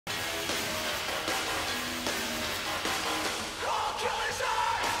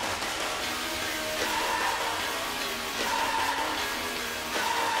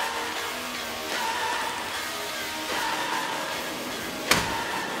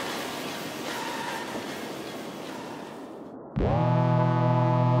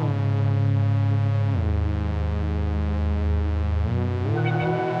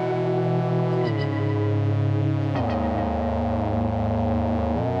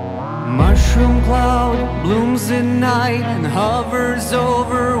Mushroom cloud blooms at night and hovers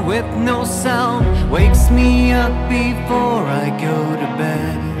over with no sound. Wakes me up before I go to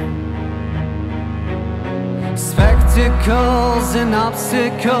bed. Spectacles and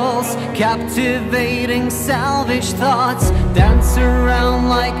obstacles, captivating salvaged thoughts, dance around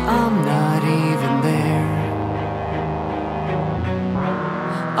like I'm not even there.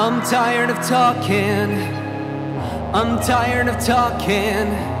 I'm tired of talking, I'm tired of talking,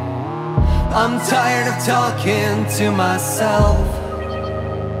 I'm tired of talking to myself.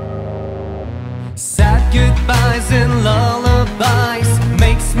 Sad goodbyes and lullabies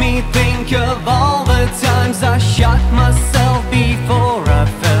makes me think of all the times I shot myself before I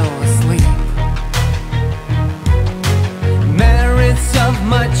fell asleep. Merits of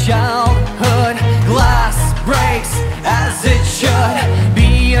my childhood, glass breaks as it should.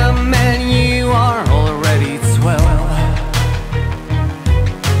 Be a man, you are already 12.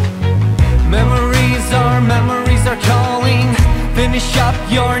 Memories are calling. Finish up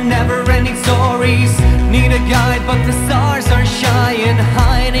your never-ending stories. Need a guide, but the stars are shy and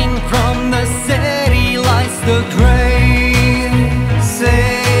hiding from the city lights. The gray,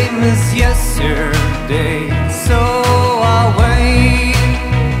 same as yesterday. So I'll wait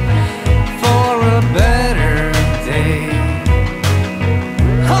for a better day.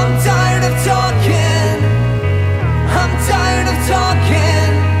 I'm tired of talking, I'm tired of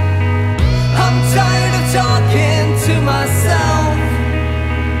talking, I'm tired of talking to myself.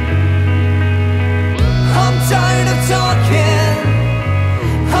 I'm tired of talking,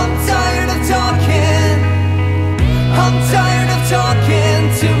 I'm tired of talking, I'm tired of talking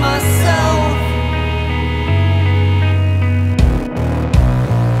to myself.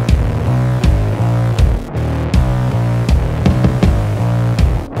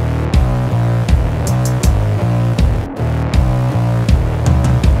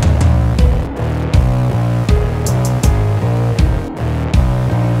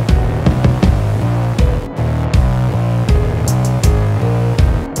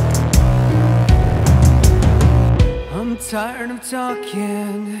 I'm tired of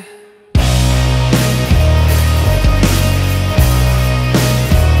talking.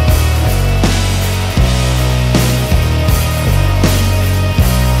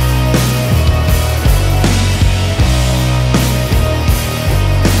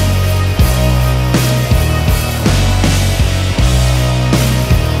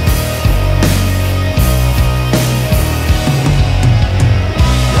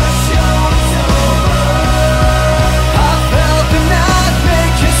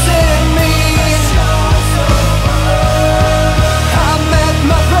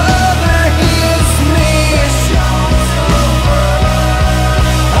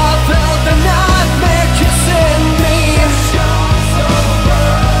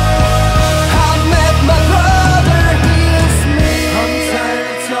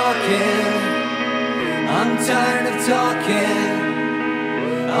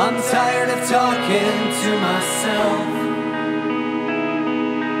 I'm tired of talking to myself.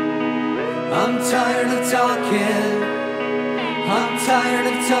 I'm tired of talking, I'm tired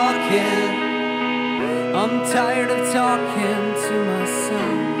of talking, I'm tired of talking to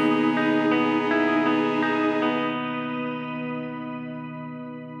myself.